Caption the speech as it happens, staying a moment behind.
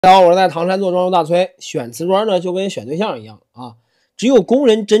大家好，我是在唐山做装修大崔。选瓷砖呢，就跟选对象一样啊，只有工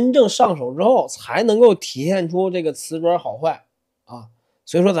人真正上手之后，才能够体现出这个瓷砖好坏啊。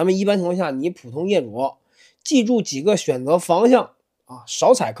所以说，咱们一般情况下，你普通业主记住几个选择方向啊，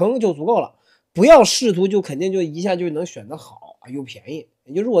少踩坑就足够了，不要试图就肯定就一下就能选得好啊，又便宜。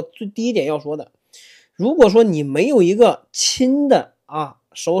也就是我第一点要说的，如果说你没有一个亲的啊，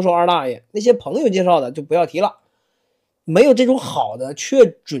收二大爷，那些朋友介绍的就不要提了。没有这种好的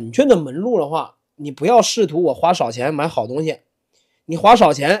准确的门路的话，你不要试图我花少钱买好东西，你花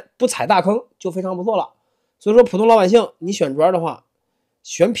少钱不踩大坑就非常不错了。所以说普通老百姓你选砖的话，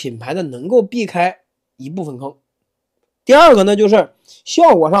选品牌的能够避开一部分坑。第二个呢，就是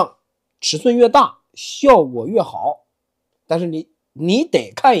效果上尺寸越大效果越好，但是你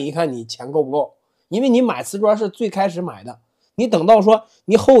得看一看你钱够不够，因为你买瓷砖是最开始买的，你等到说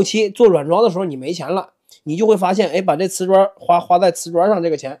你后期做软装的时候你没钱了，你就会发现，哎，把这瓷砖花在瓷砖上这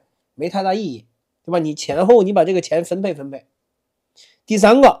个钱没太大意义，对吧？你前后你把这个钱分配。第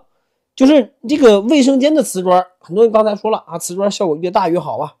三个就是这个卫生间的瓷砖，很多人刚才说了啊，瓷砖效果越大越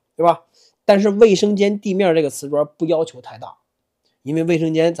好啊，对吧？但是卫生间地面这个瓷砖不要求太大，因为卫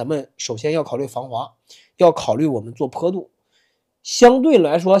生间咱们首先要考虑防滑，要考虑我们做坡度，相对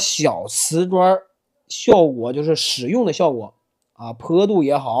来说小瓷砖效果就是使用的效果啊，坡度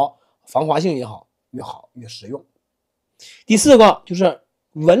也好，防滑性也好，越实用。第四个就是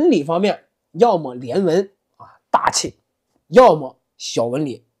纹理方面，要么连纹啊大气，要么小纹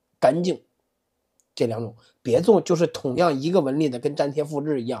理干净，这两种别做就是同样一个纹理的跟粘贴复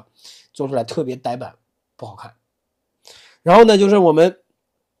制一样，做出来特别呆板不好看。然后呢，就是我们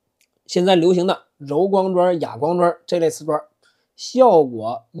现在流行的柔光砖、哑光砖这类瓷砖，效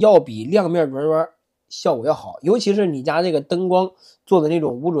果要比亮面砖效果要好，尤其是你家这个灯光做的那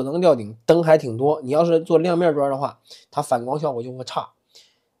种无主灯吊顶，灯还挺多，你要是做亮面砖的话，它反光效果就会差。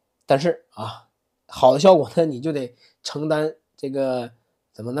但是啊，好的效果呢，你就得承担这个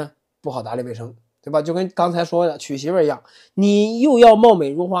怎么呢？不好打理卫生，对吧？就跟刚才说的娶媳妇一样，你又要貌美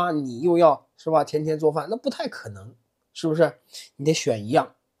如花，你又要是吧天天做饭，那不太可能，是不是？你得选一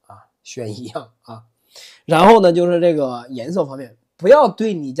样啊，选一样啊。然后呢，就是这个颜色方面，不要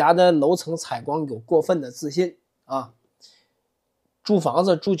对你家的楼层采光有过分的自信啊。住房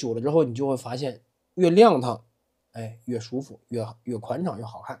子住久了之后，你就会发现越亮堂，哎，越舒服，越宽敞，越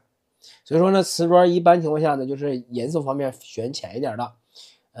好看。所以说呢，瓷砖一般情况下呢，就是颜色方面选浅一点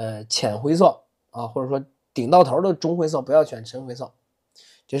的，浅灰色啊，或者说顶到头的中灰色，不要选深灰色。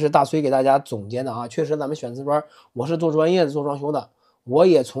这是大崔给大家总结的啊，确实咱们选瓷砖，我是做专业的，做装修的，我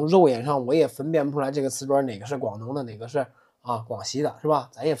也从肉眼上我也分辨不出来这个瓷砖哪个是广东的，哪个是广西的，是吧？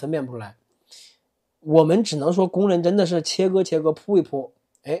咱也分辨不出来。我们只能说工人真的是切割铺一铺，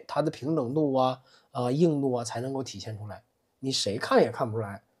哎，它的平整度硬度才能够体现出来，你谁看也看不出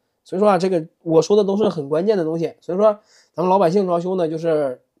来。所以说这个我说的都是很关键的东西。所以说咱们老百姓装修呢，就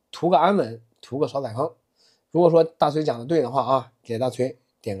是图个安稳，图个少踩坑。如果说大崔讲的对的话啊，给大崔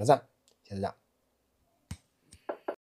点个赞，谢谢大家。